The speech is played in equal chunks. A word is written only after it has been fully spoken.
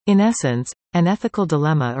In essence, an ethical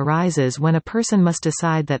dilemma arises when a person must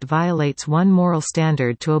decide that violates one moral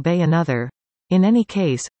standard to obey another. In any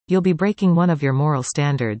case, you'll be breaking one of your moral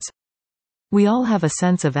standards. We all have a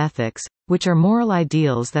sense of ethics, which are moral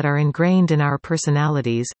ideals that are ingrained in our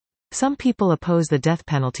personalities. Some people oppose the death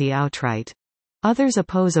penalty outright. Others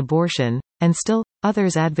oppose abortion, and still,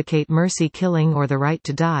 others advocate mercy killing or the right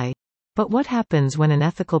to die. But what happens when an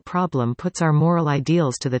ethical problem puts our moral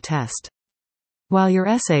ideals to the test? While your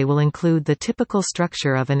essay will include the typical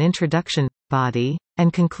structure of an introduction, body,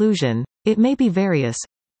 and conclusion, it may be various.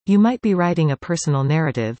 You might be writing a personal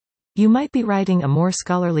narrative. You might be writing a more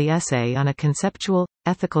scholarly essay on a conceptual,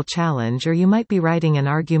 ethical challenge, or you might be writing an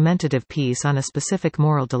argumentative piece on a specific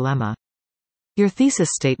moral dilemma. Your thesis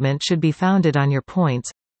statement should be founded on your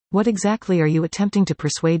points. What exactly are you attempting to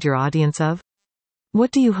persuade your audience of?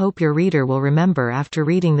 What do you hope your reader will remember after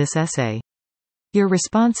reading this essay? Your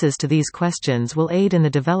responses to these questions will aid in the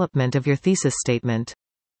development of your thesis statement.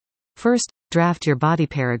 First, draft your body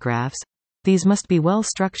paragraphs. These must be well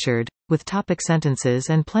structured, with topic sentences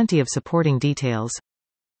and plenty of supporting details.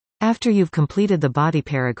 After you've completed the body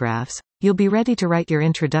paragraphs, you'll be ready to write your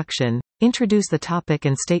introduction, introduce the topic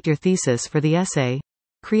and state your thesis for the essay.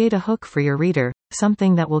 Create a hook for your reader,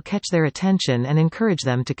 something that will catch their attention and encourage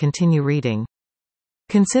them to continue reading.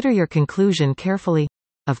 Consider your conclusion carefully.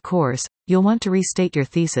 Of course, you'll want to restate your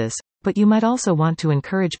thesis, but you might also want to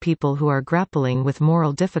encourage people who are grappling with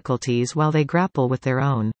moral difficulties while they grapple with their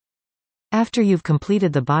own. After you've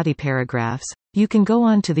completed the body paragraphs, you can go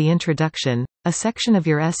on to the introduction, a section of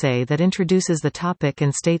your essay that introduces the topic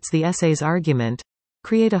and states the essay's argument.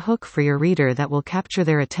 Create a hook for your reader that will capture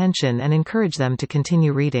their attention and encourage them to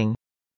continue reading.